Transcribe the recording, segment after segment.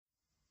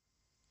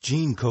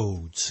Gene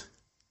Codes,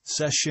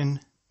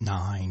 Session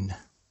 9.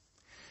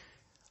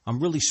 I'm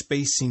really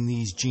spacing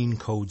these gene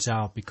codes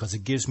out because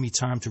it gives me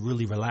time to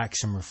really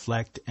relax and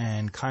reflect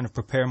and kind of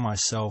prepare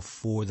myself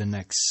for the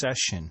next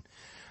session.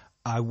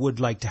 I would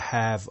like to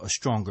have a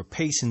stronger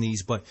pace in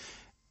these, but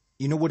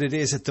you know what it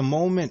is? At the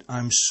moment,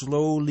 I'm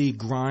slowly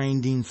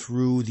grinding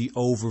through the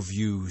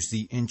overviews,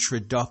 the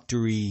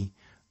introductory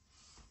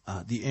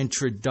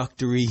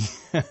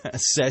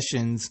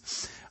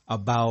sessions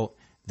about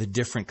the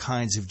different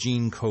kinds of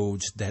gene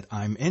codes that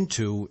I'm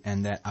into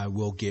and that I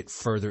will get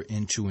further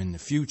into in the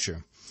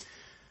future.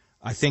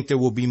 I think there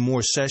will be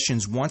more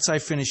sessions. Once I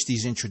finish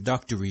these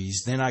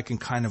introductories, then I can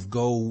kind of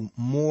go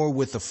more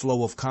with the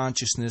flow of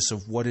consciousness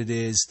of what it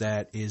is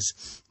that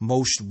is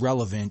most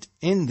relevant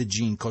in the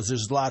gene codes.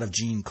 There's a lot of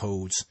gene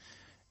codes.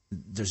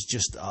 There's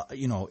just,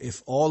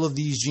 if all of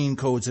these gene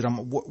codes that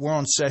we're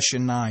on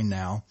session 9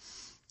 now,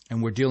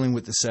 and we're dealing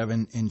with the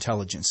 7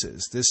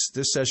 intelligences.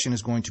 This session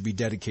is going to be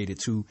dedicated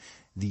to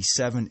the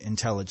 7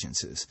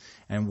 intelligences.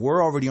 And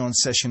we're already on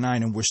session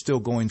 9, and we're still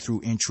going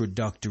through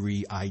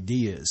introductory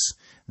ideas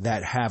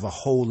that have a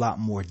whole lot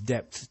more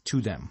depth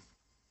to them.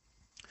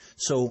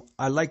 So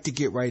I like to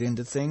get right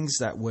into things.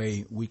 That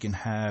way we can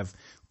have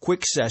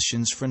quick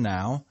sessions for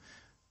now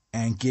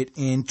and get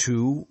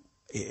into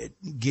the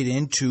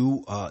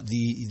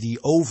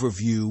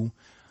overview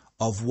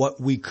of what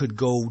we could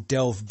go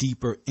delve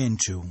deeper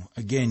into.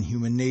 Again,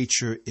 human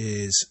nature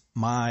is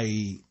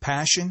my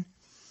passion.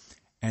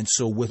 And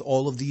so with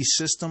all of these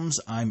systems,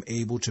 I'm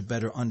able to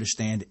better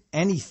understand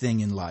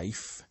anything in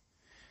life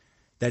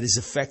that is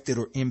affected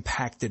or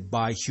impacted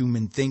by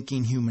human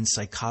thinking, human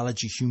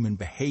psychology, human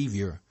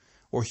behavior,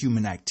 or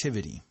human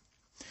activity.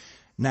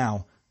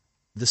 Now,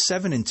 the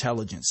 7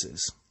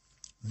 intelligences,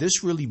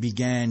 this really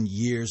began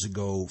years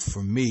ago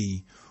for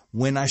me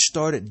when I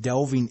started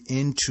delving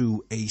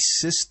into a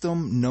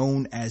system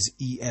known as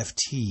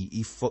EFT,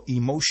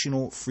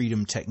 Emotional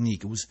Freedom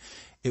Technique.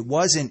 It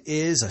was and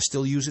is, I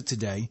still use it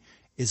today.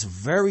 It's a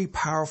very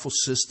powerful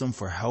system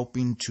for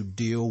helping to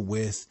deal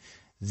with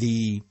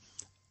the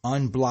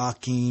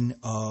unblocking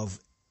of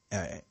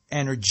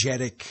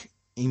energetic,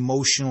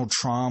 emotional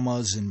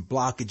traumas and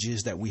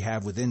blockages that we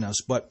have within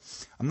us. But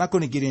I'm not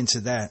going to get into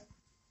that.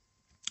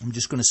 I'm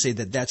just going to say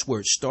that that's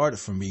where it started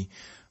for me,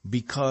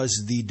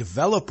 because the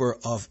developer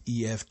of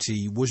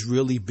EFT was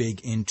really big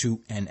into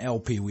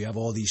NLP. We have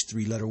all these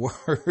 3-letter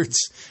words,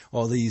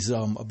 all these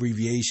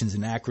abbreviations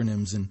and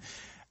acronyms,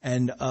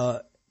 and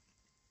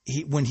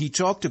when he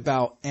talked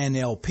about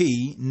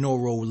NLP,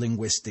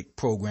 neuro-linguistic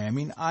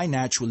programming, I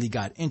naturally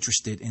got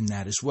interested in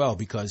that as well,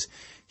 because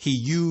he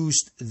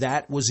used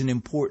that was an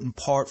important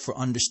part for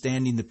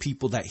understanding the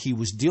people that he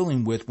was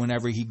dealing with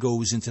whenever he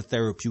goes into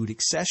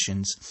therapeutic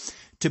sessions,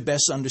 to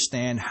best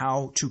understand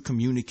how to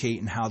communicate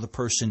and how the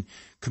person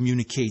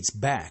communicates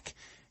back.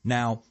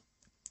 Now,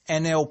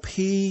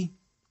 NLP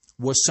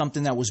was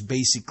something that was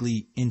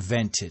basically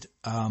invented.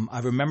 I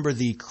remember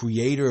the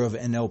creator of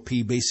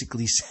NLP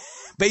basically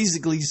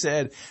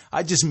said,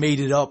 I just made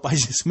it up. I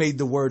just made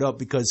the word up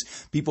because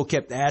people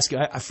kept asking.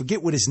 I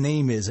forget what his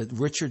name is.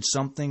 Richard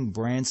something,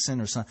 Branson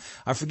or something.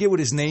 I forget what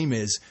his name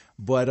is,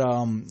 but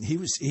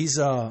he's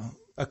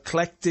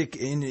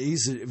eclectic, and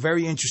he's a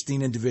very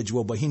interesting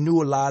individual, but he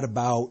knew a lot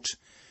about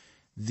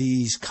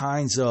these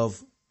kinds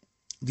of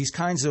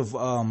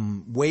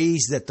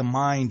ways that the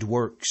mind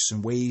works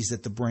and ways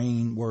that the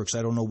brain works.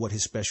 I don't know what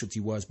his specialty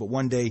was, but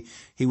one day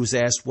he was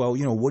asked, well,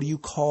 what do you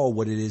call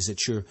what it is that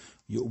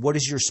what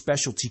is your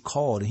specialty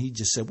called? And he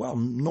just said, well,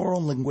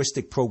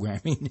 neuro-linguistic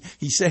programming.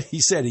 He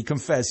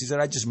confessed, he said,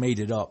 I just made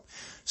it up.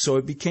 So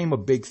it became a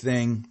big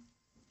thing.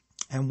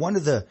 And one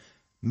of the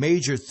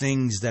major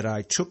things that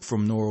I took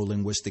from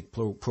neuro-linguistic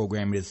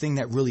programming, the thing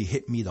that really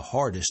hit me the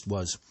hardest,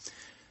 was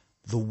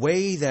the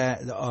way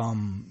that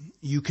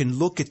you can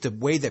look at the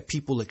way that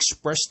people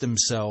express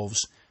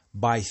themselves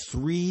by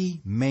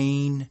 3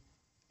 main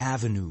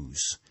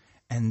avenues.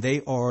 And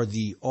they are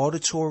the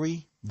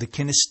auditory, the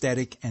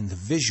kinesthetic, and the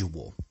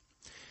visual.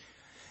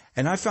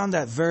 And I found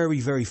that very,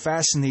 very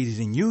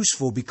fascinating and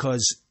useful,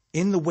 because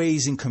in the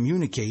ways in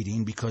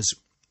communicating, because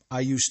I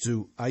used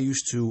to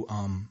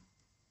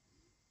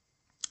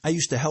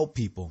help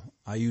people.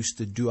 I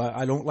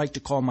don't like to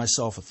call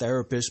myself a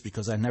therapist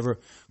because I never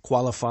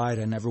qualified.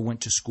 I never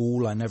went to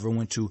school.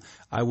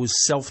 I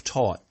was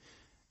self-taught.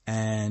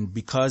 And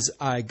because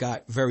I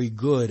got very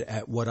good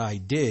at what I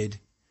did,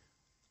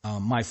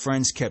 my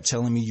friends kept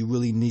telling me, you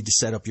really need to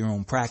set up your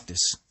own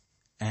practice.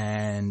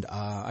 And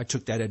I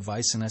took that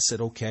advice and I said,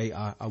 okay,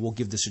 I will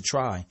give this a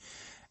try.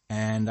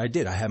 And I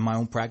did. I had my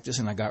own practice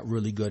and I got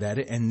really good at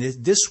it. And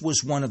this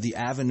was one of the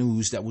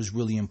avenues that was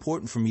really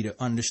important for me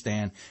to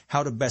understand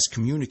how to best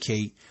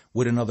communicate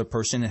with another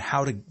person and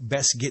how to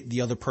best get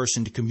the other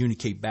person to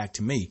communicate back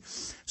to me.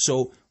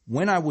 So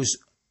when I was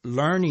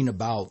learning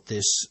about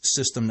this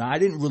system, now I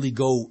didn't really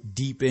go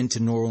deep into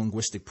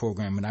neuro-linguistic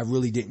programming. I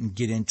really didn't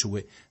get into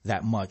it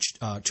that much.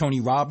 Tony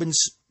Robbins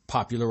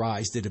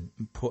popularized it.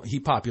 He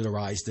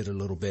popularized it a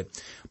little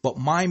bit. But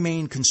my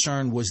main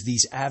concern was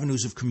these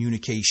avenues of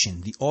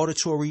communication, the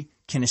auditory,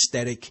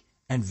 kinesthetic,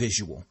 and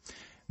visual.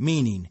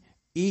 Meaning,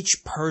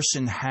 each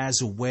person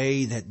has a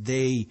way that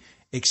they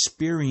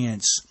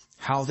experience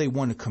how they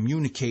want to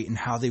communicate and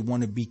how they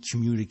want to be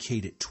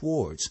communicated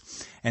towards.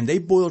 And they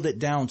boiled it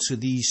down to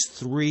these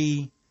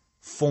three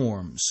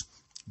forms: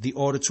 the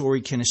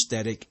auditory,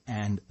 kinesthetic,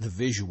 and the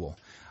visual.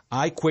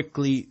 I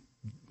quickly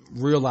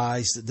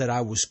realized that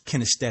I was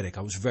kinesthetic.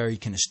 I was very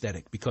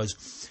kinesthetic,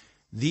 because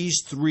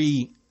these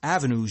three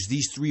avenues,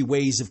 these three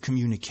ways of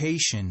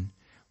communication,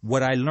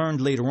 what I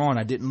learned later on,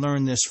 I didn't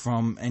learn this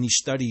from any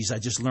studies. I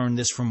just learned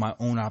this from my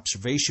own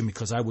observation,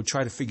 because I would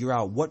try to figure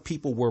out what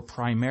people were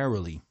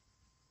primarily.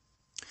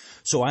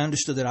 So I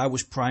understood that I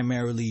was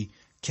primarily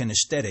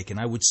kinesthetic, and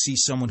I would see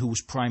someone who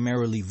was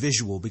primarily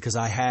visual because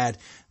I had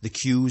the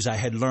cues. I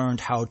had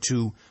learned how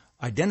to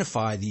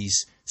identify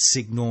these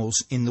signals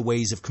in the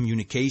ways of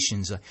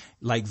communications.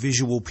 Like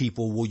visual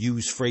people will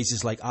use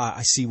phrases like,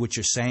 I see what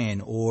you're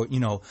saying, or,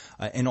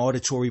 an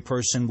auditory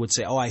person would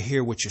say, oh, I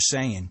hear what you're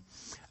saying.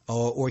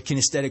 Or a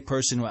kinesthetic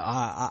person,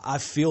 I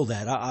feel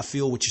that. I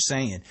feel what you're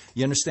saying.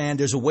 You understand?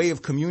 There's a way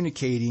of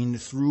communicating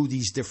through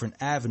these different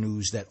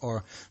avenues that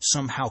are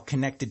somehow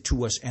connected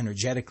to us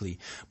energetically.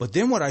 But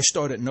then what I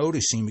started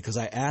noticing, because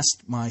I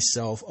asked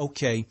myself,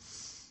 okay,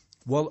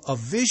 well, a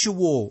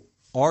visual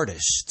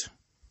artist,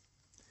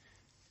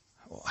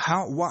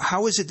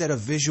 how is it that a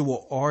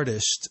visual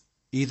artist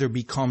either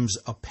becomes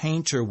a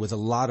painter with a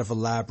lot of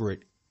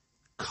elaborate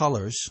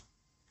colors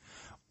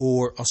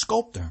or a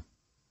sculptor?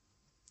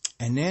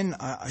 And then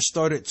I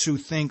started to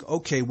think,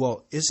 okay,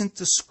 well, isn't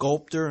the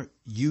sculptor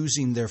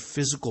using their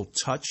physical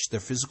touch, their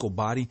physical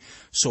body?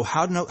 So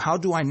how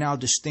do I now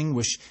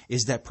distinguish,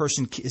 is that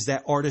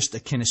artist a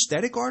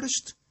kinesthetic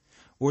artist,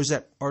 or is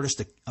that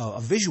artist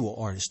a visual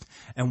artist?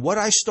 And what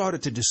I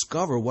started to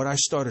discover, what I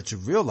started to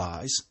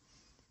realize,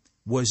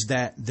 was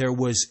that there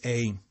was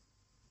a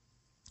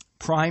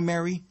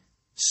primary,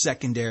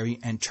 secondary,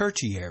 and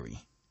tertiary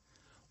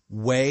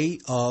way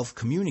of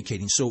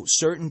communicating. So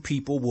certain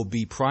people will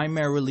be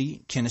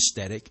primarily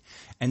kinesthetic,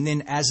 and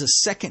then as a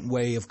second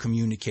way of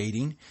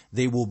communicating,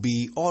 they will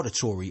be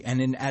auditory, and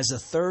then as a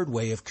third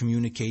way of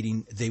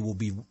communicating, they will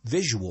be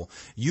visual.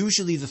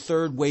 Usually the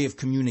third way of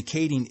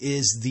communicating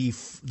is the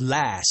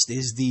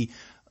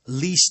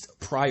least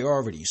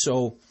priority.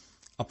 So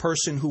a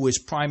person who is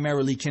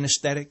primarily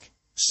kinesthetic,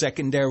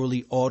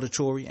 secondarily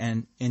auditory,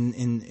 and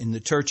in the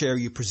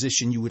tertiary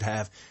position you would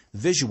have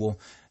visual,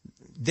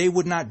 they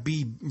would not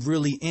be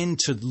really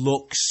into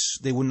looks.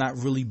 They would not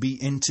really be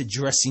into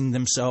dressing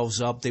themselves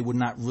up. They would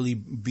not really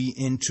be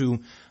into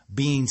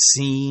being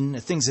seen,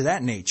 things of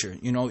that nature.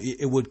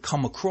 It would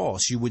come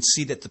across. You would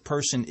see that the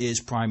person is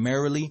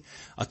primarily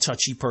a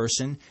touchy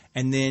person.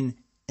 And then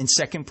in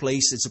second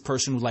place, it's a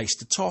person who likes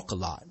to talk a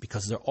lot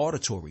because they're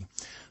auditory.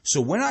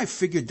 So when I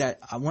figured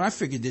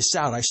this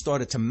out, I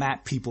started to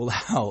map people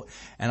out,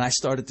 and I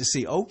started to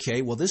see,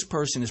 okay, well, this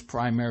person is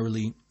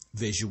primarily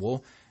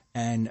visual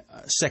and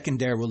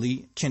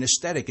secondarily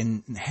kinesthetic,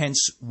 and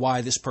hence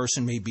why this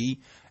person may be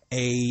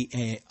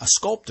a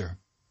sculptor,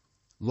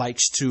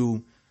 likes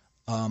to,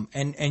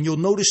 and you'll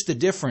notice the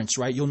difference,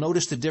 right? You'll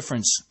notice the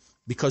difference,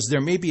 because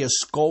there may be a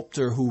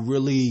sculptor who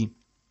really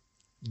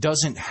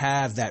doesn't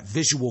have that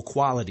visual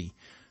quality.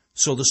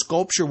 So the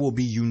sculpture will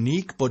be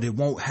unique, but it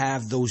won't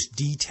have those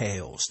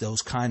details,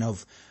 those kind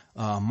of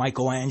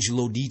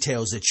Michelangelo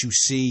details that you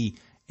see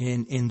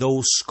in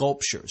those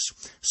sculptures.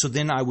 So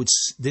then I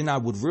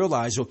would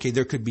realize, okay,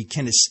 there could be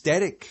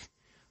kinesthetic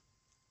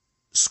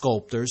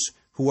sculptors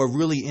who are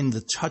really in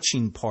the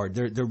touching part.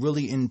 They're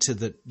really into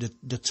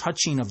the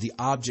touching of the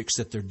objects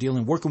that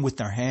they're working with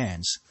their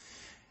hands.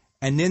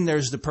 And then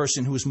there's the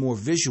person who is more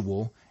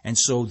visual, and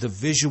so the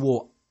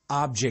visual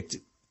object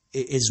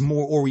is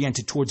more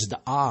oriented towards the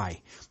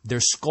eye. They're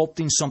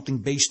sculpting something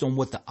based on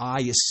what the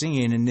eye is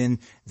seeing, and then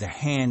the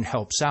hand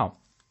helps out.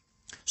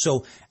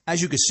 So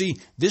as you can see,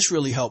 this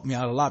really helped me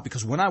out a lot,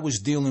 because when I was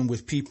dealing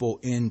with people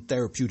in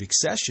therapeutic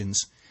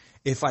sessions,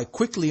 if I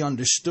quickly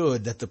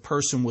understood that the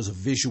person was a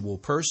visual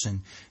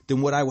person,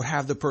 then what I would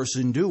have the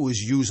person do is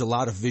use a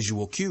lot of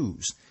visual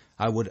cues.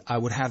 I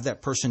would have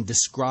that person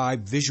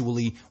describe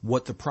visually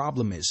what the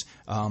problem is,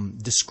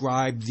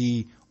 describe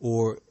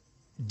or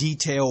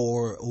detail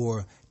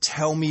or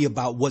tell me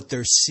about what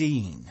they're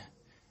seeing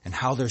and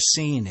how they're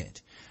seeing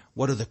it.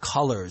 What are the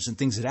colors and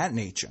things of that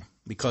nature?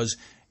 Because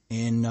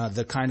in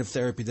the kind of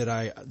therapy that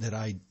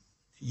I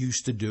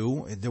used to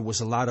do, there was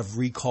a lot of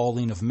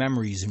recalling of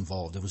memories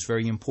involved. It was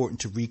very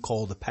important to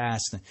recall the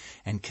past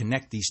and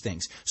connect these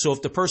things. So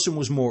if the person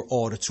was more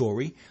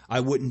auditory, I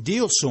wouldn't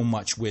deal so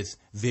much with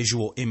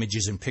visual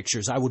images and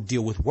pictures. I would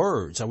deal with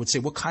words. I would say,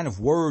 what kind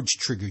of words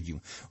trigger you?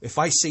 If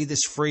I say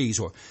this phrase,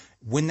 or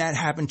when that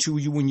happened to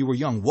you when you were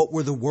young, what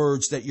were the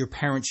words that your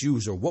parents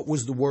used? Or what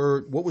was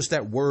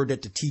that word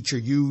that the teacher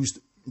used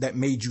that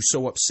made you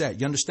so upset?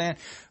 You understand?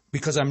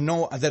 Because I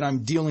know that I'm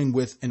dealing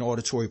with an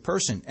auditory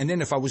person. And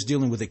then if I was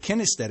dealing with a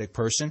kinesthetic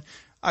person,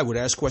 I would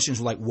ask questions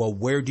like, well,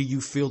 where do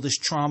you feel this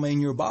trauma in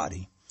your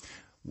body?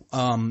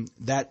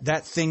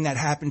 That thing that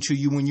happened to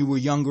you when you were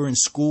younger in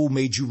school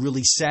made you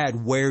really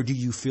sad. Where do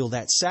you feel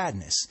that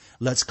sadness?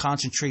 Let's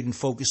concentrate and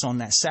focus on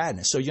that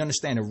sadness. So you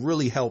understand, it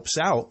really helps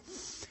out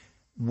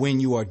when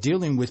you are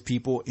dealing with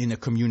people in a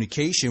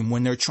communication,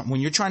 when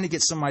you're trying to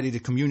get somebody to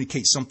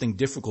communicate something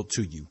difficult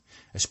to you,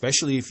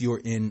 especially if you're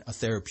in a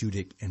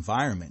therapeutic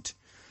environment.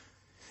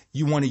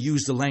 You want to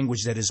use the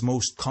language that is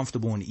most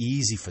comfortable and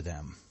easy for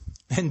them.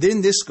 And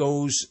then this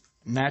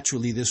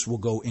will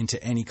go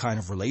into any kind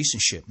of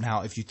relationship.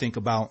 Now, if you think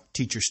about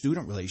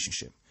teacher-student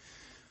relationship,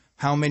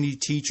 how many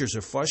teachers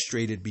are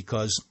frustrated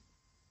because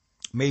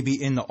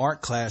maybe in the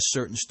art class,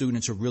 certain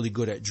students are really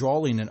good at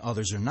drawing and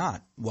others are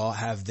not? Well,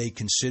 have they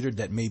considered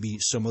that maybe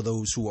some of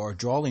those who are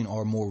drawing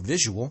are more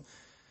visual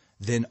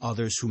than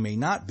others who may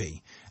not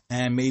be?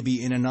 And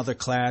maybe in another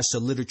class, a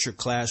literature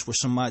class, where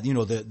somebody,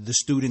 the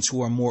students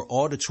who are more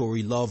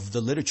auditory love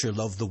the literature,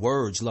 love the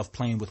words, love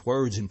playing with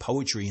words and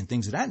poetry and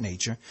things of that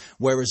nature,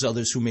 whereas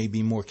others who may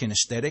be more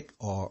kinesthetic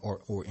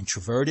or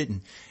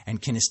introverted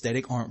and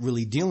kinesthetic aren't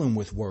really dealing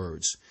with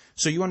words.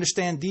 So you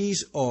understand,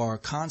 these are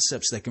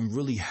concepts that can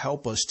really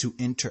help us to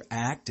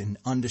interact and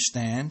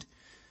understand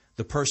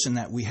the person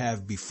that we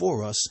have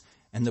before us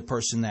and the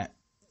person that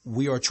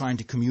we are trying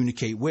to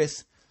communicate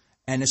with.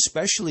 And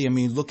especially,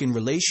 look in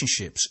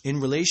relationships. In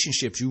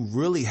relationships, you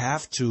really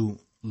have to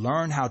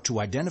learn how to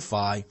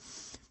identify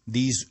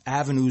these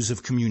avenues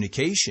of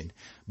communication.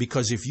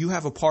 Because if you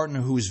have a partner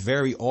who is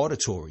very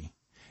auditory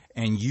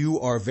and you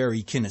are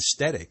very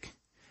kinesthetic,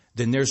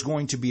 then there's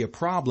going to be a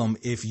problem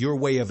if your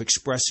way of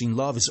expressing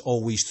love is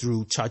always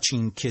through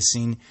touching,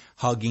 kissing,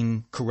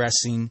 hugging,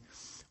 caressing,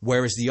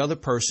 whereas the other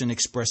person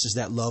expresses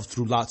that love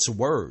through lots of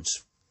words,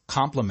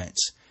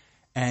 compliments.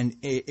 And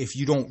if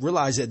you don't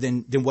realize that,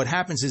 then what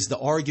happens is the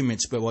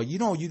arguments, but well,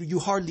 you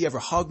hardly ever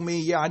hug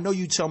me. Yeah, I know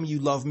you tell me you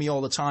love me all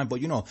the time, but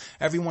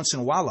every once in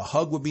a while a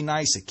hug would be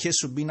nice, a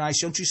kiss would be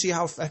nice. Don't you see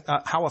how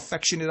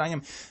affectionate I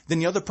am? Then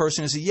the other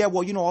person is, yeah,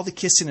 well, all the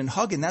kissing and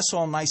hugging, that's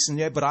all nice and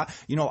there, but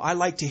I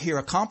like to hear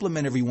a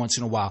compliment every once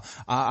in a while.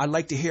 I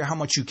like to hear how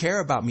much you care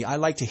about me. I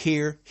like to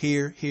hear.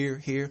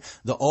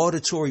 The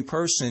auditory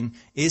person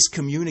is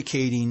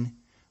communicating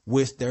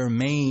with their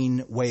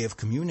main way of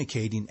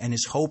communicating and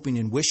is hoping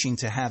and wishing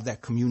to have that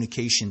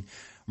communication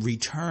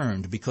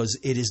returned, because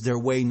it is their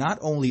way not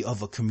only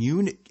of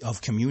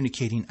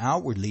communicating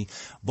outwardly,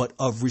 but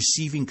of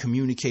receiving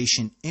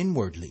communication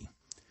inwardly.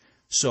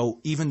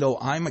 So even though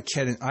I'm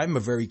a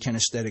very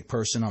kinesthetic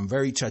person, I'm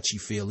very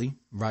touchy-feely,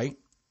 right?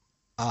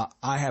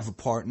 I have a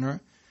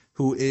partner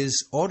who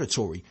is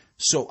auditory.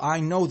 So I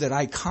know that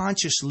I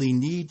consciously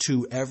need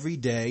to every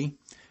day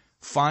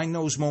find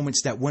those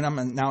moments that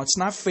now it's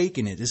not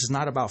faking it. This is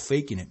not about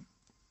faking it.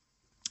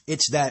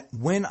 It's that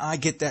when I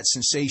get that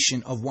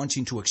sensation of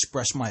wanting to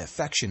express my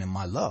affection and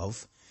my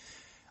love,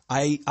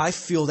 I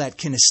feel that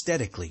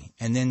kinesthetically.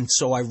 And then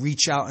so I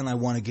reach out and I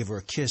want to give her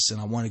a kiss and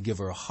I want to give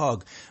her a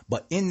hug.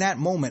 But in that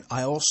moment,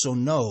 I also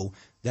know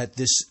that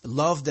this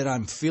love that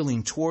I'm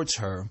feeling towards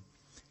her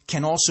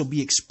can also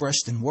be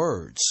expressed in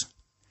words.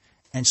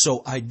 And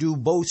so I do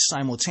both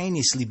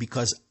simultaneously,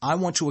 because I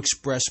want to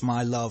express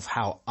my love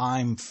how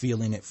I'm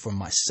feeling it for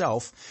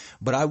myself,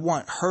 but I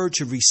want her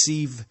to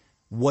receive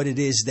what it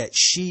is that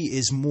she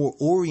is more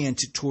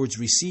oriented towards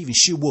receiving.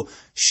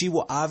 She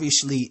will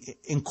obviously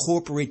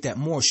incorporate that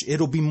more.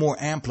 It'll be more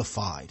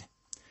amplified.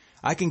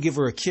 I can give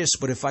her a kiss,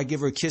 but if I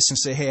give her a kiss and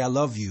say, hey, I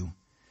love you,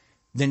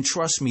 then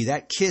trust me,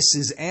 that kiss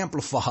is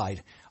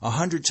amplified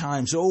 100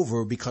 times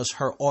over, because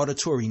her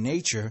auditory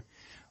nature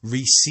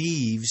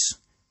receives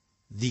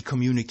the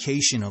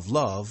communication of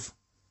love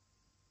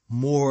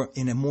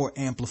in a more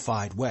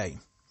amplified way.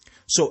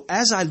 So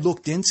as I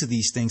looked into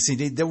these things,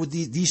 there were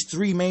these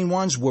three main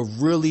ones were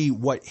really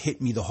what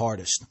hit me the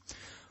hardest.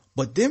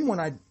 But then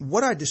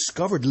what I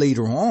discovered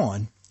later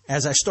on,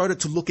 as I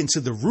started to look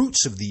into the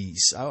roots of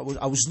these,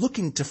 I was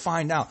looking to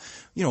find out,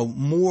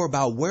 more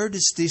about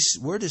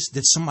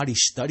did somebody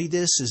study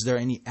this? Is there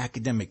any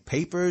academic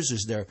papers?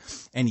 Is there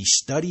any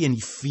study,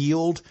 any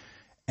field?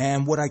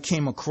 And what I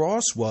came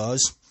across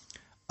was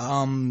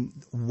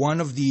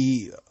one of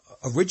the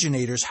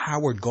originators,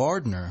 Howard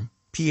Gardner,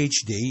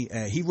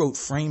 PhD, he wrote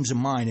Frames of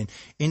Mind,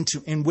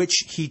 in which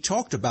he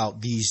talked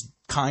about these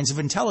kinds of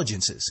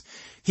intelligences.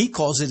 He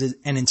calls it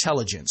an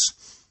intelligence.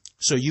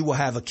 So you will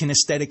have a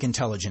kinesthetic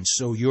intelligence.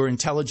 So your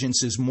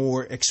intelligence is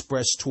more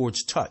expressed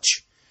towards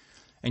touch,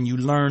 and you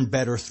learn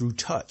better through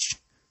touch.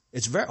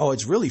 It's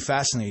really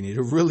fascinating. It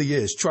really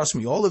is. Trust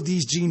me, all of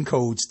these gene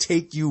codes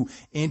take you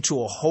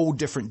into a whole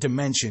different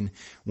dimension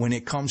when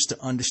it comes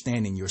to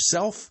understanding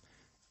yourself,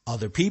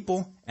 other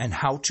people, and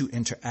how to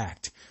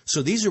interact.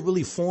 So these are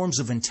really forms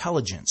of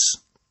intelligence.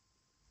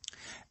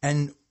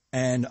 And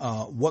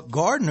what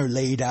Gardner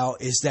laid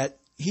out is that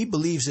he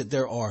believes that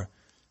there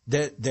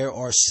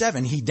are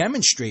 7. He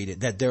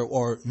demonstrated that there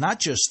are not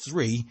just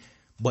 3,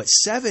 but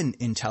 7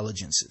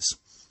 intelligences.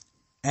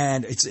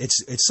 And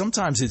it's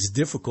sometimes it's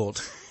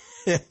difficult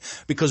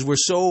because we're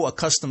so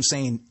accustomed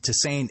to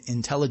saying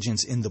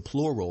intelligence in the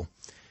plural,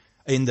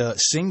 in the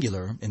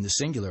singular.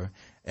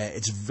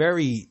 It's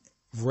very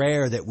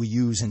rare that we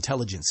use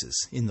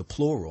intelligences in the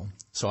plural.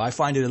 So I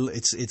find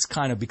it's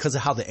kind of, because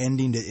of how the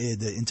ending,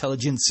 the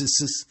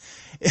intelligences,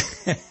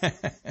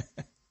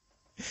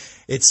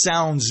 it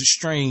sounds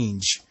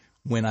strange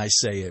when I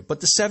say it. But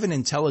the 7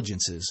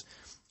 intelligences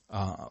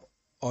are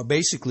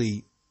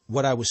basically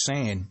what I was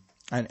saying,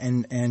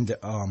 and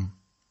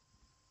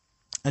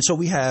so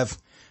we have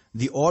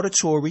the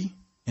auditory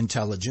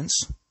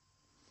intelligence,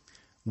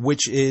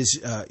 which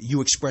is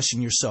you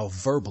expressing yourself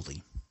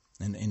verbally,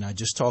 and I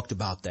just talked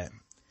about that.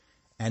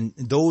 And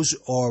those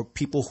are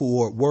people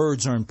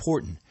words are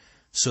important.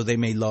 So they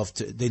love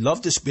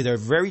to speak. They're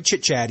very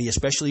chit-chatty,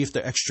 especially if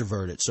they're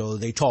extroverted. So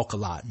they talk a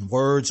lot, and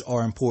words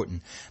are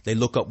important. They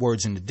look up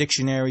words in the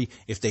dictionary.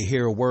 If they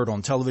hear a word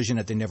on television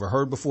that they never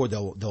heard before,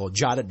 they'll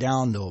jot it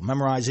down. They'll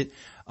memorize it.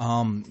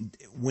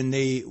 When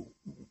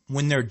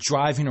they're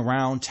driving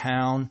around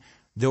town,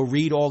 they'll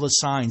read all the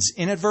signs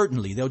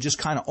inadvertently. They'll just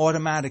kind of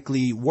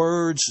automatically,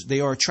 they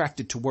are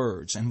attracted to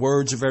words, and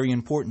words are very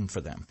important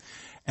for them.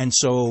 And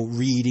so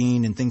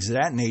reading and things of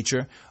that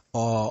nature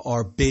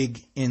are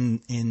big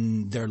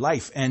in their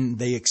life, and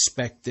they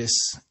expect this,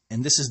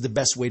 and this is the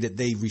best way that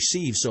they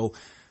receive. So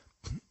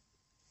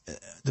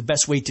the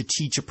best way to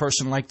teach a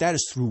person like that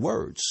is through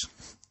words,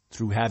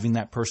 through having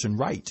that person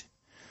write.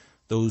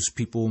 Those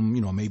people,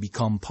 may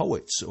become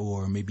poets,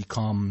 or may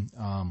become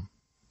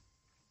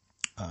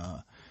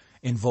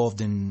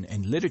involved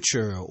in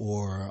literature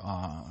or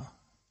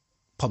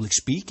public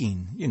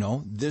speaking.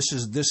 This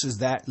is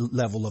that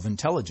level of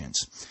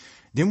intelligence.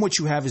 Then what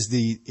you have is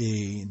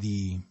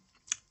the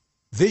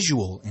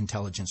visual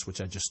intelligence, which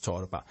I just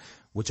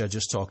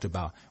talked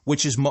about,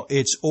 which is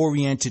it's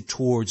oriented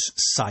towards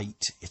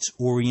sight. It's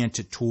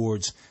oriented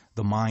towards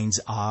the mind's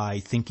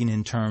eye, thinking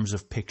in terms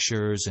of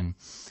pictures and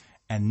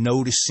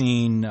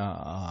noticing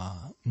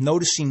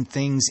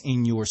things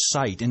in your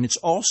sight. And it's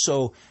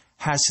also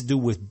has to do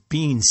with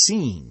being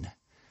seen.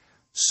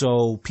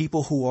 So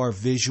people who are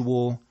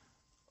visual,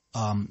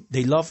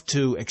 they love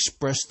to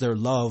express their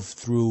love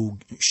through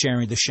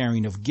the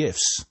sharing of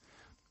gifts.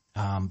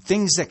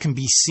 Things that can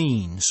be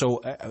seen.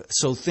 So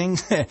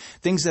things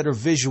that are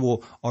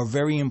visual are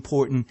very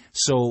important.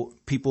 So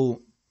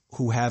people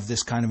who have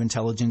this kind of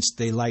intelligence,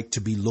 they like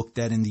to be looked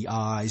at in the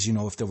eyes.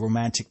 If a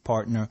romantic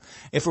partner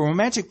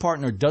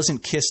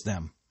doesn't kiss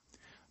them,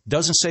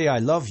 doesn't say I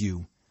love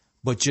you,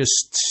 but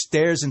just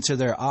stares into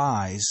their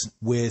eyes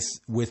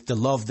with the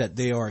love that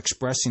they are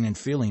expressing and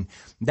feeling,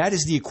 that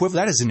is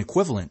an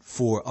equivalent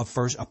for a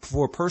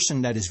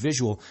person that is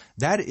visual.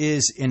 That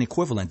is an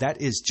equivalent.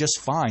 That is just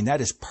fine. That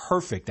is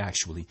perfect,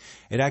 actually.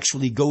 It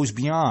actually goes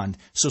beyond.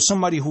 So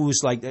somebody who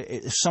is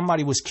if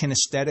somebody was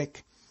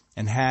kinesthetic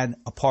and had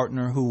a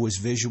partner who was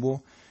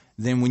visual,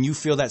 then when you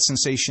feel that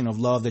sensation of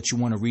love that you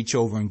want to reach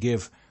over and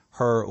give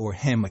her or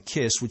him a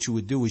kiss, what you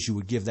would do is you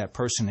would give that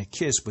person a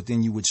kiss, but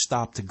then you would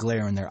stop to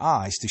glare in their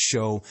eyes to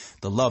show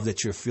the love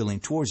that you're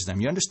feeling towards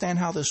them. You understand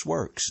how this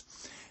works,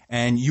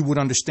 and you would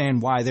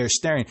understand why they're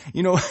staring.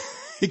 You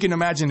can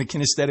imagine a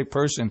kinesthetic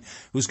person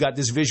who's got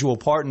this visual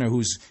partner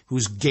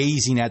who's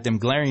gazing at them,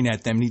 glaring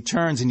at them, and he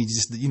turns and he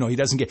just, he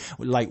doesn't get,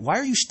 why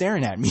are you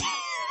staring at me?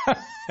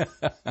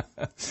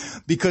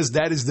 Because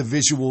that is the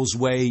visual's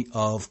way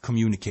of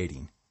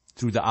communicating,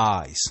 through the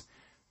eyes,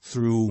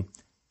 through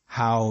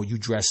how you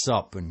dress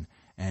up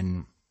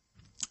and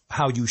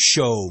how you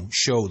show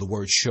the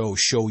word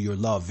show your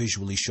love,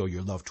 visually show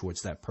your love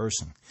towards that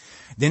person.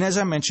 Then, as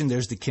I mentioned,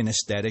 there's the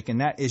kinesthetic, and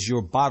that is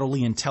your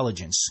bodily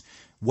intelligence,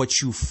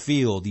 what you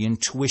feel, the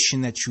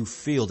intuition that you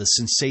feel, the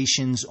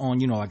sensations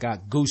on, I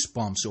got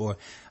goosebumps, or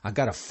I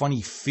got a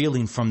funny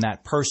feeling from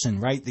that person,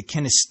 right? The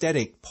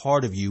kinesthetic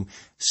part of you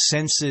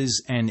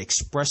senses and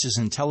expresses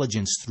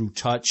intelligence through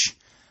touch.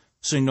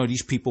 So,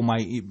 these people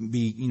might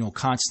be,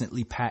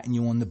 constantly patting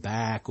you on the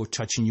back or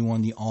touching you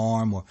on the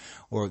arm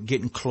or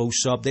getting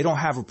close up. They don't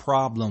have a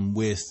problem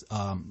with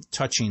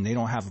touching. They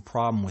don't have a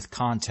problem with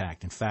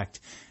contact. In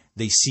fact,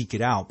 they seek it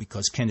out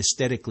because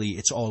kinesthetically,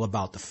 it's all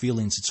about the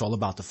feelings. It's all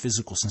about the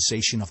physical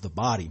sensation of the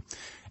body.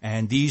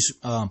 And these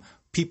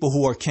people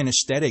who are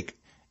kinesthetic,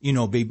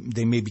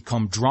 they may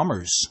become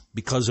drummers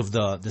because of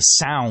the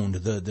sound,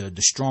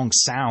 the strong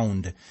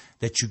sound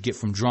that you get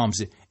from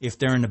drums. If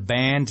they're in a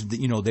band,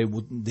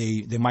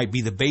 they might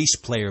be the bass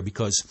player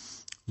because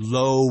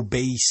low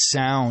bass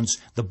sounds,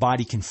 the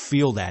body can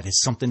feel that.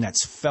 It's something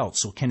that's felt.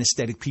 So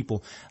kinesthetic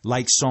people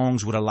like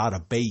songs with a lot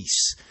of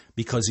bass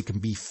because it can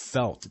be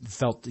felt.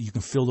 You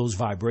can feel those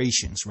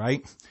vibrations,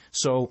 right?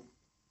 So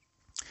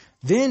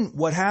then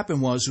what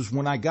happened was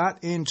when I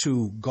got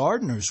into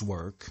Gardner's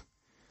work,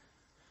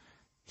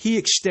 he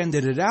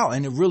extended it out,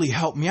 and it really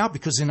helped me out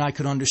because then I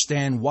could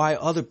understand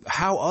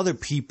how other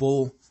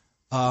people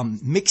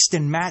mixed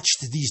and matched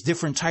these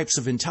different types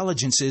of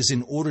intelligences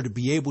in order to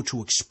be able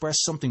to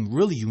express something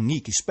really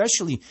unique,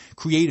 especially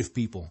creative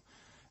people.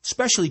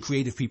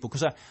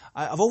 Because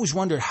I've always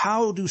wondered,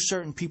 how do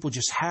certain people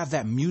just have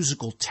that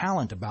musical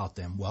talent about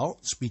them? Well,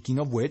 speaking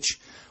of which,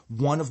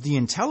 one of the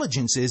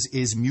intelligences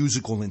is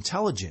musical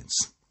intelligence.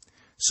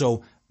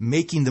 So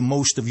making the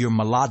most of your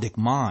melodic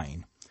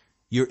mind.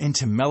 You're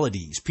into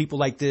melodies. People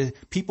like the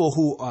people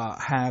who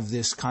have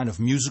this kind of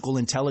musical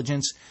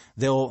intelligence,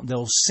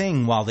 they'll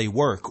sing while they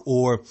work,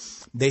 or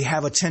they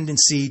have a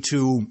tendency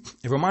to.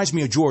 It reminds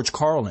me of George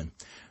Carlin.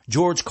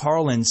 George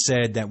Carlin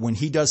said that when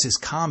he does his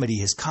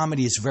comedy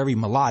is very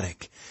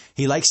melodic.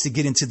 He likes to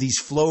get into these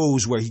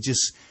flows where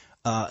it's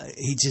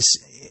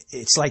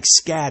like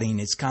scatting.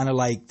 It's kind of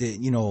like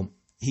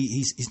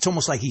it's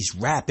almost like he's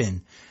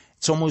rapping.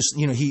 It's almost,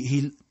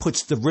 he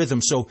puts the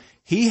rhythm. So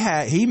he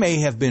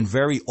may have been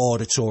very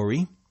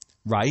auditory,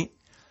 right?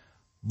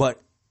 But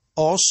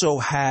also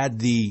had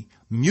the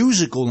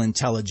musical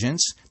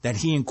intelligence that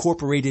he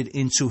incorporated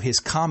into his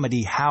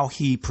comedy, how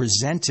he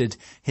presented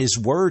his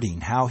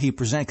wording,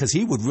 because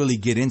he would really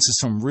get into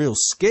some real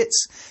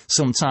skits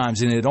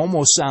sometimes, and it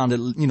almost sounded,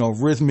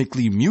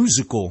 rhythmically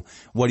musical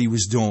what he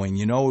was doing.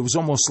 It was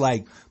almost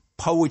like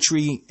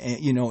poetry,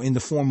 in the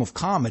form of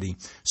comedy.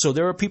 So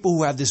there are people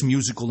who have this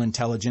musical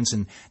intelligence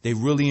and they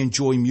really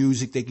enjoy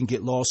music. They can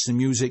get lost in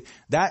music.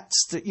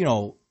 That's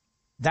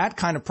that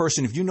kind of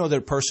person, if you know that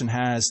a person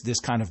has this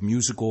kind of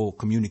musical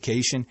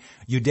communication,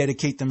 you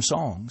dedicate them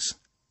songs.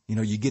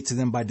 You get to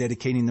them by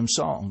dedicating them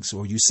songs,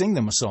 or you sing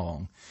them a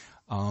song,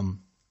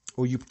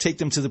 or you take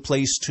them to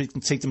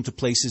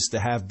places to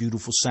have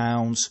beautiful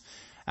sounds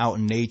out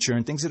in nature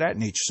and things of that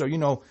nature.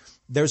 So,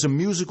 there's a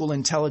musical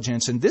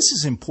intelligence, and this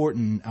is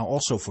important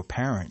also for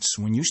parents.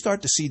 When you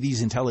start to see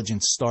these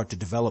intelligence start to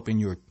develop in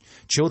your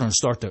children,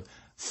 start to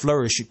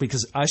flourish,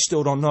 because I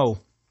still don't know.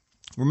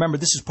 Remember,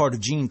 this is part of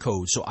gene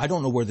code, so I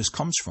don't know where this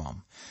comes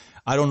from.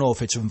 I don't know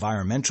if it's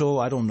environmental.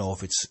 I don't know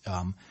if it's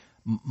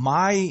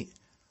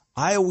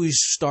I always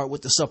start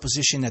with the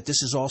supposition that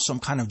this is all some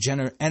kind of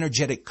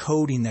energetic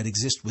coding that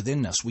exists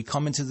within us. We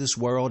come into this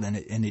world and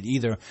it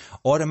either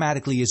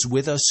automatically is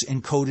with us,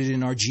 encoded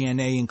in our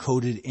DNA,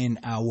 encoded in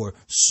our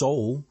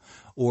soul,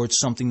 or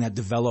it's something that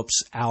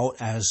develops out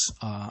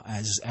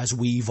as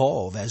we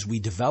evolve, as we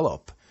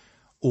develop.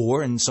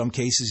 Or in some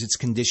cases, it's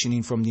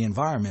conditioning from the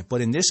environment.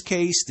 But in this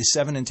case, the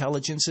 7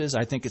 intelligences,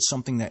 I think it's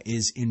something that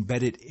is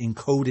embedded,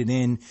 encoded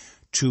in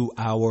to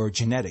our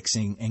genetics,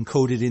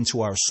 encoded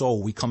into our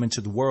soul. We come into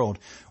the world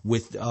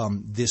with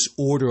this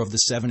order of the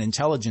 7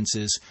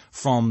 intelligences,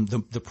 from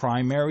the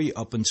primary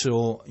up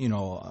until,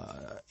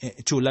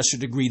 to a lesser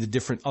degree, the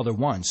different other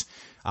ones.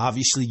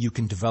 Obviously, you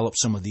can develop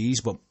some of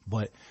these,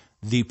 but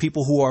the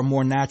people who are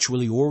more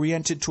naturally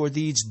oriented toward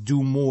these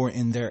do more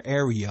in their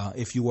area.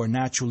 If you are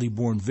naturally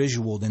born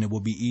visual, then it will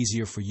be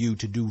easier for you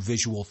to do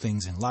visual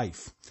things in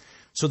life.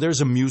 So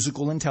there's a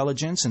musical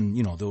intelligence, and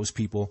those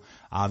people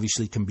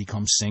obviously can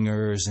become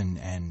singers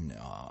and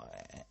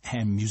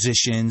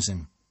musicians,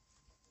 and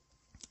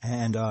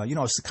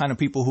it's the kind of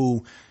people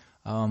who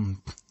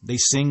they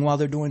sing while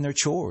they're doing their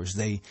chores.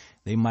 They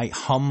might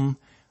hum.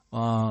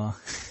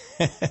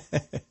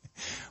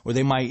 Or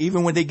they might,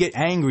 even when they get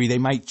angry, they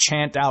might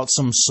chant out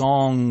some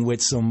song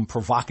with some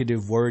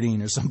provocative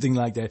wording or something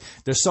like that.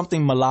 There's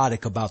something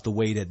melodic about the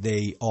way that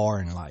they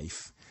are in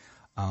life.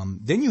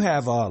 Then you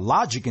have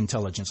logic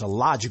intelligence, a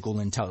logical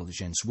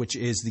intelligence, which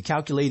is the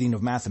calculating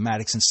of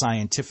mathematics and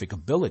scientific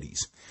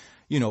abilities.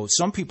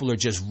 Some people are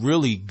just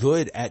really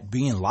good at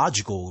being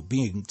logical,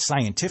 being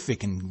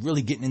scientific, and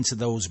really getting into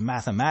those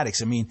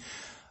mathematics. I mean,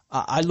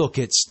 I look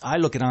at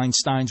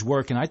Einstein's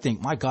work and I think,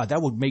 my God,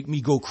 that would make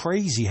me go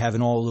crazy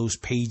having all those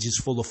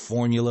pages full of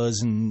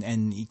formulas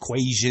and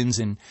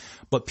equations.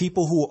 But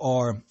people who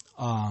are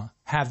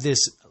have this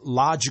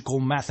logical,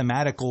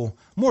 mathematical,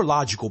 more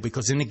logical,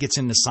 because then it gets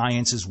into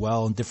science as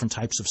well, and different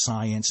types of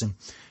science. And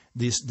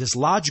this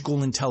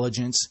logical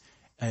intelligence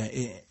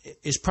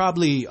is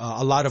probably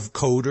a lot of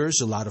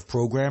coders, a lot of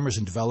programmers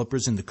and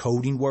developers in the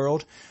coding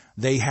world.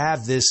 They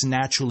have this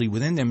naturally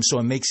within them, so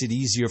it makes it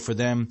easier for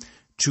them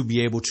to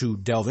be able to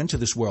delve into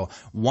this world.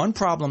 One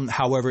problem,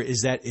 however,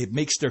 is that it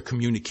makes their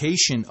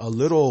communication a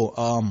little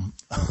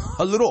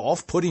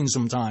off-putting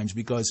sometimes,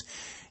 because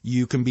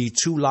you can be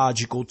too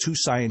logical, too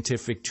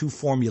scientific, too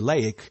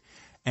formulaic,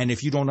 and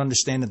if you don't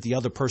understand that the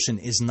other person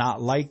is not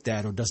like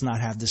that or does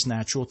not have this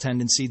natural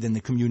tendency, then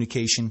the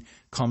communication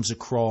comes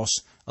across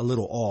a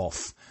little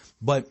off.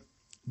 But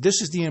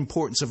this is the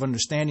importance of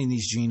understanding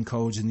these gene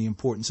codes and the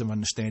importance of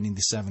understanding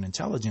the 7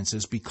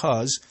 intelligences,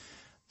 because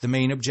the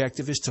main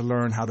objective is to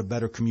learn how to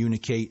better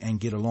communicate and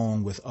get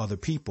along with other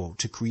people,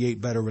 to create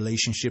better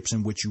relationships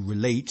in which you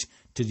relate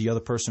to the other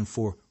person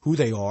for who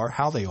they are,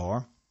 how they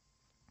are,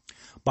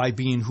 by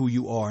being who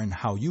you are and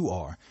how you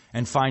are,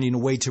 and finding a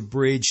way to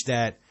bridge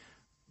that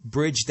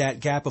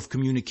gap of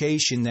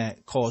communication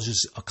that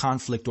causes a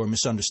conflict or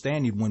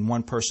misunderstanding when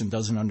one person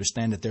doesn't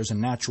understand that there's a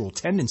natural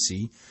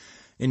tendency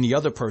in the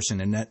other person,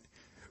 and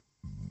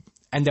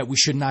that we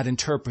should not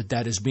interpret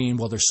that as being,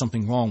 well, there's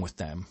something wrong with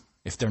them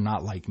if they're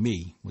not like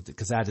me,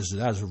 because that is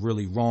a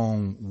really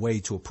wrong way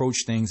to approach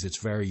things.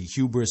 It's very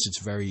hubris.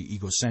 It's very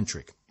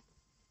egocentric.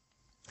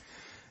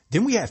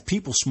 Then we have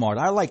people smart.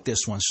 I like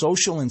this one,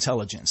 social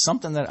intelligence,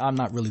 something that I'm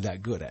not really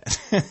that good at.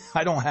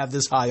 I don't have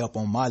this high up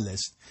on my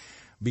list.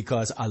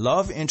 because I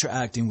love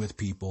interacting with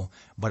people,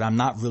 but I'm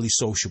not really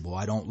sociable.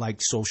 I don't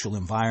like social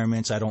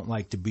environments. I don't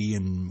like to be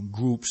in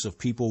groups of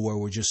people where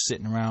we're just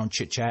sitting around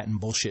chit-chatting,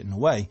 bullshitting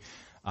away.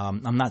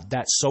 I'm not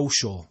that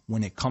social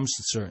when it comes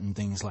to certain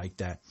things like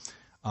that.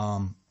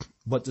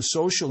 But the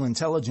social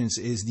intelligence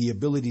is the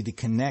ability to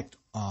connect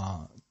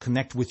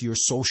with your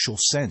social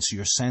sense,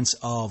 your sense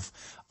of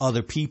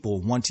other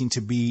people, wanting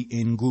to be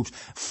in groups.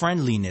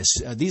 Friendliness.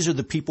 These are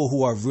the people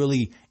who are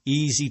really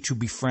easy to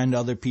befriend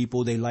other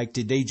people.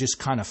 They just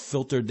kind of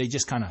filter, they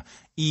just kind of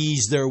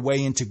ease their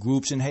way into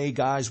groups and, hey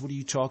guys, what are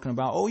you talking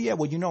about? Oh yeah,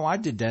 well, I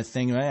did that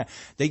thing.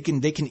 They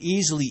can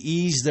easily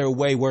ease their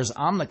way, whereas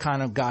I'm the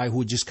kind of guy who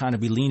would just kind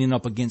of be leaning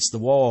up against the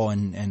wall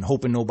and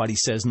hoping nobody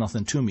says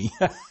nothing to me.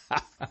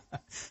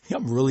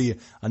 I'm really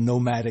a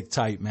nomadic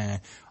type,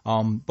 man.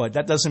 But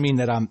that doesn't mean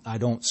that I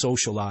don't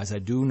socialize. I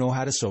do know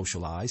how to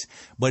socialize,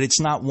 but it's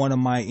not one of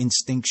my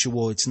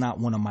instinctual, it's not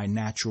one of my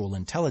natural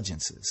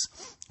intelligences.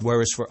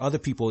 Whereas for other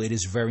people, it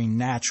is very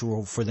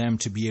natural for them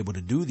to be able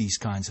to do these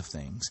kinds of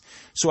things.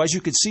 So as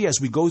you can see, as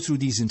we go through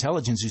these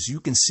intelligences, you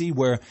can see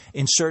where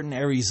in certain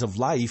areas of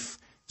life,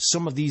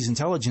 some of these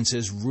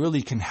intelligences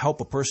really can help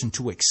a person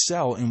to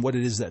excel in what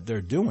it is that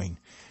they're doing.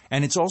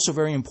 And it's also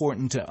very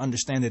important to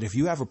understand that if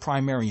you have a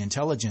primary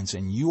intelligence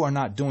and you are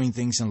not doing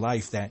things in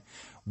life that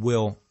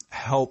will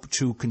help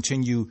to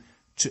continue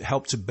to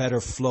help to better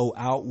flow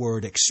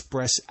outward,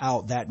 express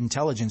out that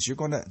intelligence, you're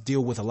going to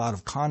deal with a lot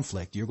of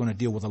conflict. You're going to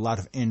deal with a lot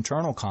of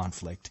internal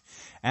conflict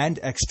and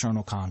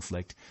external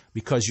conflict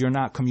because you're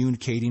not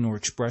communicating or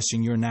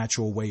expressing your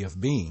natural way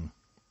of being.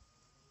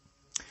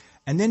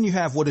 And then you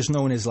have what is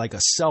known as like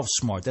a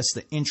self-smart. That's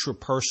the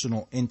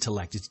intrapersonal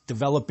intellect. It's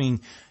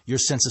developing your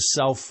sense of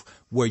self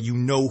where you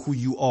know who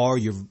you are.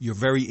 You're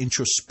very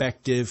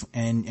introspective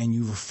and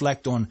you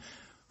reflect on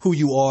who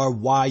you are,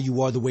 why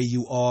you are the way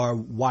you are,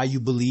 why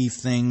you believe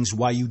things,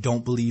 why you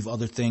don't believe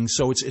other things.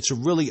 So it's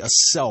really a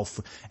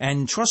self.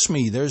 And trust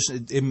me,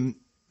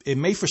 it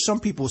may for some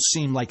people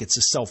seem like it's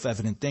a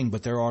self-evident thing,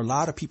 but there are a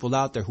lot of people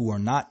out there who are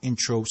not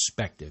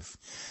introspective.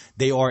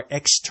 They are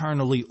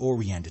externally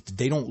oriented.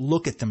 They don't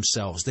look at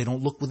themselves. They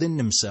don't look within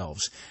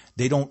themselves.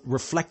 They don't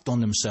reflect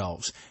on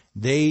themselves.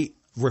 They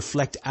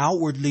reflect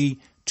outwardly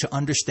to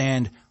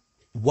understand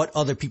what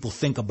other people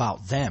think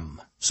about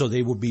them. So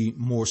they will be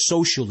more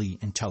socially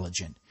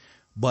intelligent.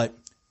 But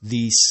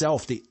the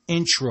self, the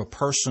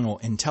intrapersonal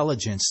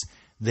intelligence,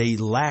 they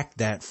lack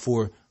that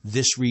for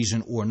this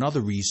reason or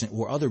another reason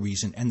or other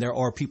reason. And there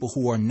are people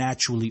who are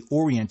naturally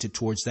oriented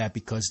towards that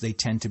because they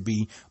tend to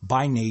be,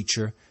 by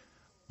nature,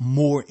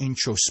 more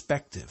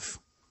introspective.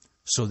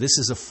 So this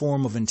is a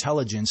form of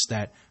intelligence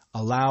that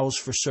allows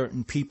for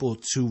certain people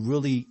to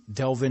really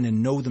delve in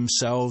and know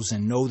themselves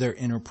and know their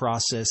inner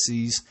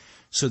processes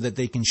so that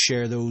they can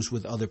share those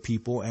with other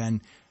people.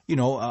 And,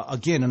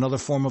 again, another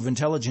form of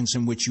intelligence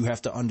in which you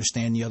have to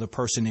understand the other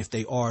person. If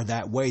they are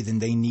that way, then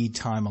they need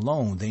time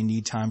alone. They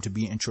need time to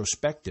be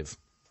introspective.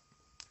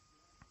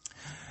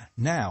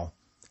 Now,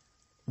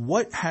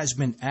 what has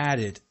been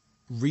added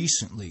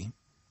recently,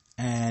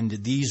 and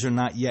these are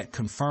not yet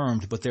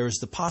confirmed, but there is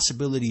the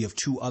possibility of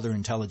 2 other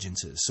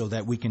intelligences, so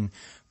that we can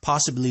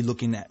possibly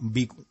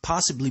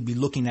be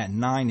looking at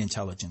 9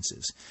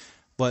 intelligences.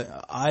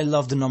 But I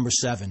love the number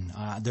 7.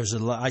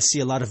 I see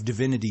a lot of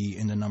divinity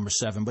in the number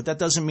 7, but that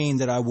doesn't mean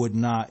that I would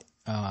not,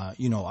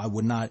 I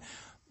would not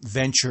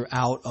venture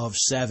out of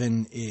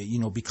 7,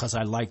 because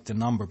I like the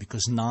number,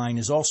 because 9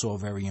 is also a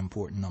very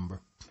important number.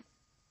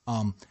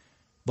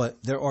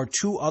 But there are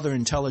 2 other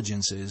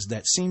intelligences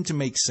that seem to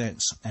make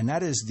sense, and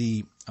that is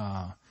the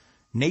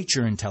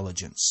nature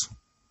intelligence.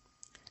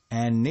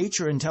 And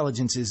nature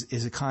intelligence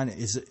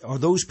are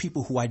those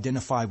people who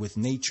identify with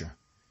nature.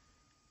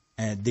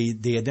 And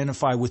they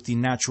identify with the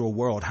natural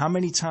world. How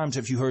many times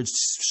have you heard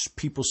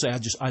people say,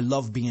 I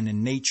love being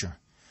in nature?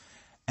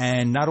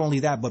 And not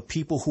only that, but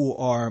people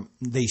who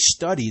they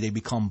study, they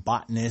become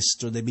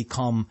botanists or they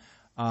become,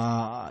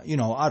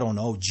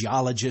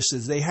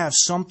 geologists. They have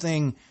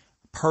something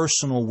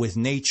personal with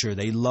nature.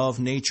 They love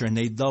nature and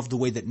they love the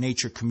way that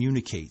nature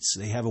communicates.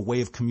 They have a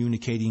way of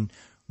communicating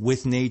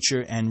with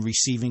nature and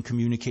receiving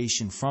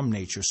communication from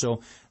nature.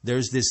 So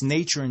there's this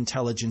nature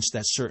intelligence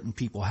that certain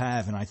people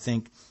have, and I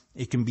think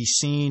it can be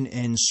seen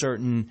in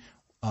certain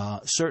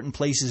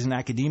places in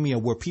academia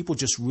where people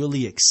just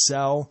really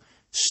excel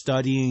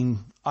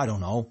studying,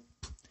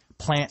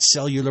 plant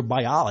cellular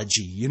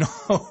biology,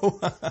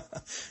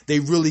 They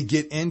really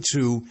get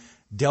into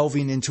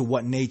delving into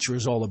what nature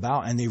is all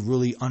about, and they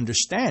really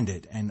understand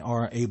it and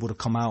are able to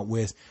come out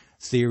with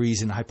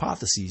theories and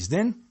hypotheses.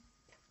 Then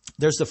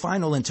there's the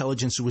final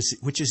intelligence,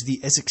 which is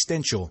the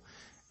existential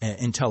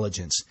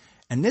intelligence.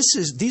 And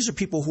these are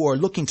people who are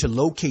looking to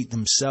locate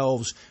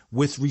themselves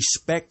with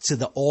respect to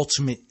the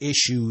ultimate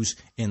issues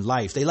in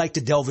life. They like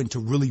to delve into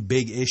really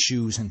big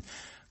issues and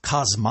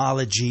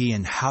cosmology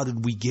and how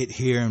did we get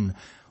here and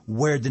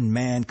where did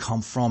man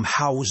come from?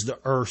 How was the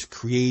earth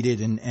created?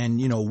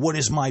 And what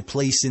is my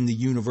place in the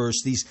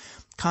universe? These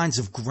kinds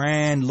of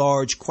grand,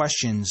 large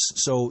questions.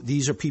 So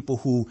these are people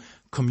who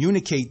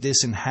communicate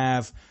this and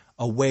have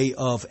a way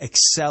of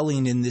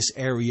excelling in this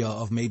area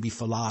of maybe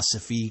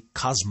philosophy,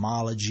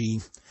 cosmology.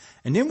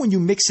 And then when you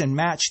mix and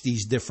match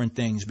these different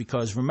things,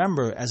 because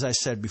remember, as I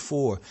said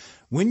before,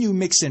 when you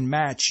mix and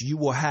match, you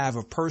will have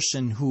a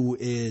person who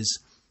is,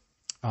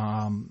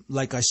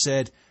 like I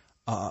said,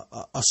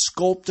 a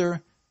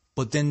sculptor,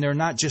 but then they're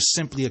not just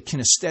simply a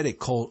kinesthetic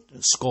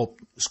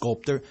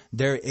sculptor.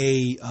 They're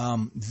a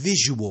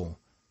visual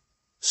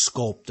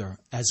sculptor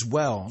as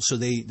well. So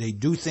they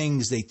do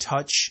things, they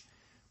touch,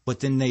 but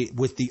then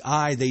with the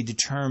eye, they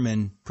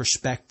determine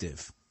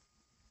perspective.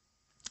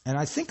 And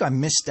I think I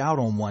missed out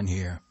on one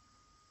here.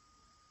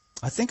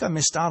 I think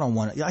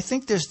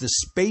there's the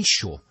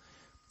spatial.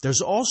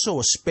 There's also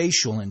a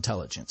spatial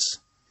intelligence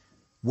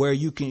where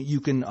you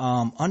can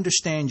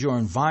understand your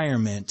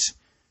environment.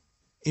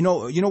 You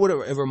know what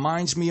it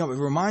reminds me of? It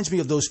reminds me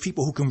of those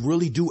people who can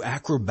really do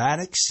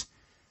acrobatics.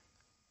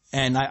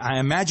 And I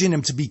imagine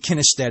them to be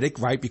kinesthetic,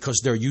 right?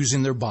 Because they're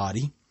using their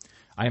body.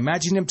 I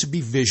imagine them to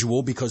be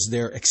visual because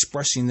they're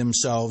expressing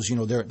themselves.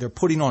 They're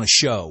putting on a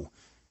show.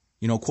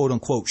 Quote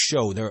unquote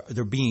show.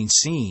 They're being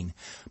seen,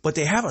 but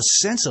they have a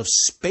sense of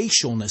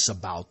spatialness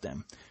about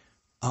them.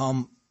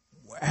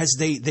 As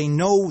they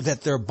know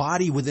that their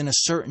body within a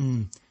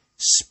certain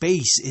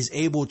space is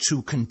able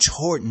to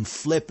contort and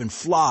flip and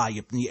fly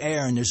up in the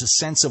air, and there's a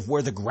sense of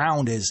where the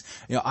ground is.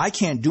 I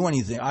can't do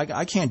anything.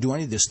 I can't do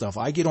any of this stuff.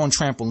 I get on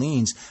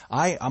trampolines.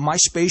 My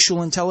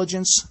spatial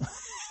intelligence.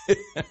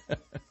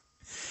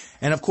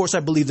 And of course, I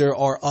believe there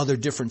are other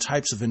different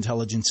types of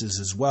intelligences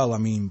as well. I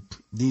mean,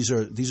 these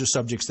are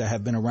subjects that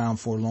have been around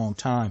for a long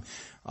time.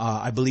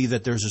 I believe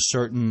that there's a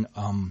certain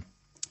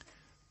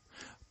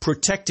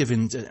protective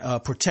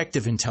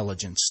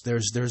intelligence.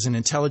 There's an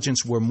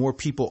intelligence where more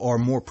people are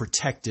more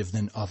protective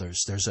than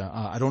others. There's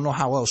I don't know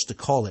how else to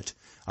call it,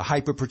 a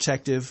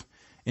hyperprotective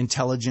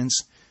intelligence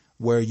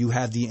where you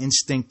have the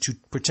instinct to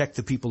protect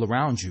the people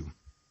around you.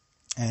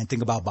 And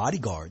think about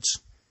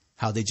bodyguards.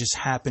 How they just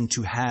happen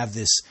to have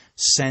this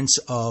sense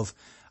of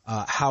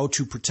how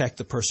to protect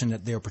the person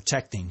that they're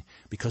protecting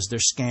because they're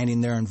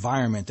scanning their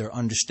environment. They're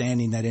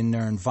understanding that in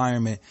their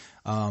environment,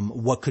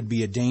 what could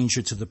be a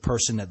danger to the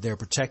person that they're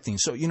protecting.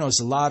 So,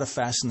 there's a lot of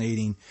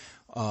fascinating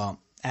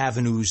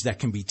avenues that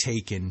can be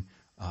taken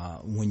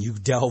when you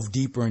delve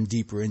deeper and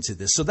deeper into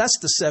this. So that's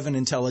the 7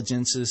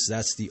 intelligences.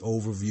 That's the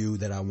overview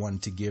that I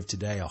wanted to give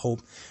today. I hope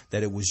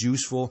that it was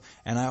useful,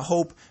 and I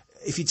hope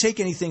if you take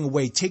anything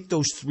away, take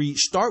those 3,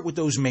 start with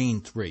those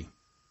main 3,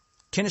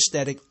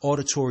 kinesthetic,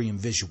 auditory, and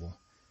visual,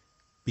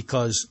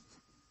 because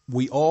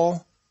we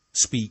all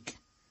speak,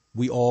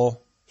 we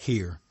all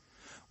hear,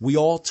 we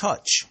all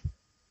touch,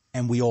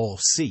 and we all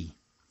see.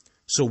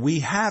 So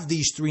we have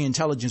these 3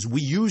 intelligences.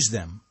 We use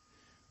them.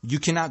 You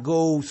cannot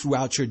go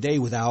throughout your day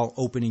without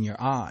opening your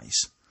eyes.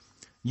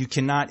 You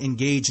cannot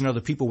engage in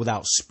other people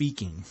without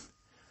speaking.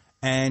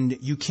 And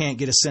you can't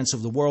get a sense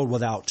of the world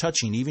without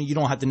touching. Even you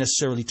don't have to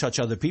necessarily touch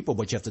other people,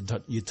 but you have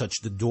to you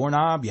touch the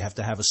doorknob. You have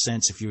to have a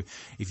sense if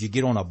you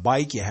get on a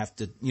bike, you have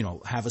to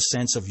have a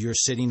sense of you're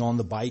sitting on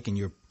the bike and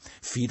your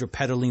feet are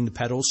pedaling the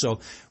pedals.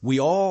 So we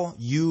all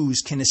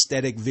use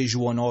kinesthetic,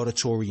 visual, and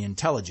auditory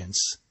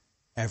intelligence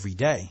every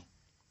day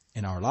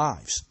in our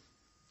lives.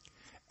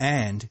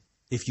 And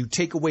if you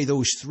take away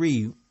those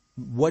 3,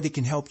 what it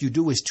can help you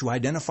do is to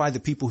identify the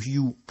people who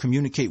you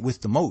communicate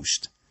with the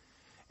most.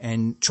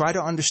 And try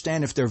to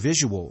understand if they're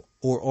visual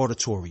or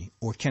auditory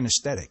or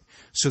kinesthetic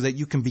so that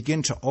you can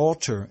begin to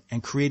alter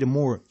and create a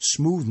more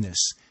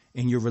smoothness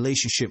in your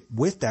relationship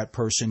with that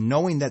person,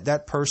 knowing that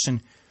that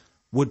person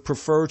would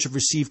prefer to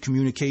receive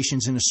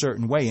communications in a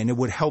certain way, and it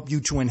would help you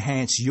to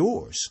enhance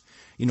yours.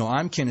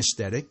 I'm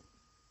kinesthetic.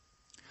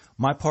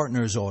 My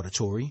partner is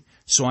auditory,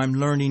 so I'm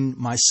learning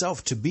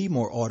myself to be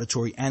more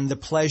auditory and the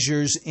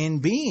pleasures in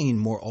being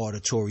more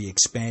auditory,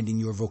 expanding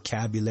your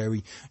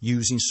vocabulary,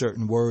 using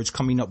certain words,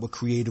 coming up with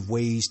creative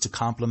ways to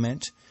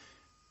complement.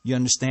 You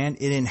understand?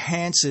 It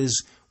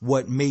enhances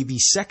what may be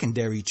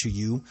secondary to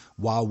you,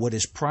 while what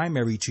is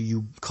primary to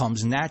you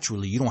comes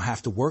naturally. You don't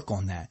have to work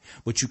on that,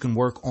 but you can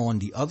work on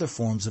the other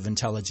forms of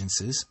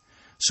intelligences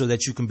so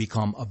that you can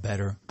become a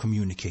better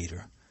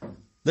communicator.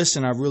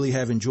 Listen, I really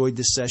have enjoyed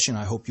this session.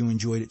 I hope you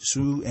enjoyed it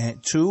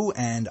too,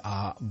 and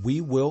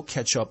we will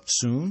catch up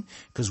soon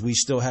because we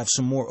still have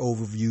some more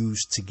overviews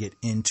to get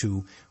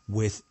into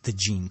with the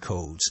gene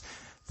codes.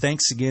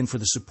 Thanks again for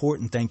the support,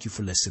 and thank you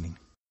for listening.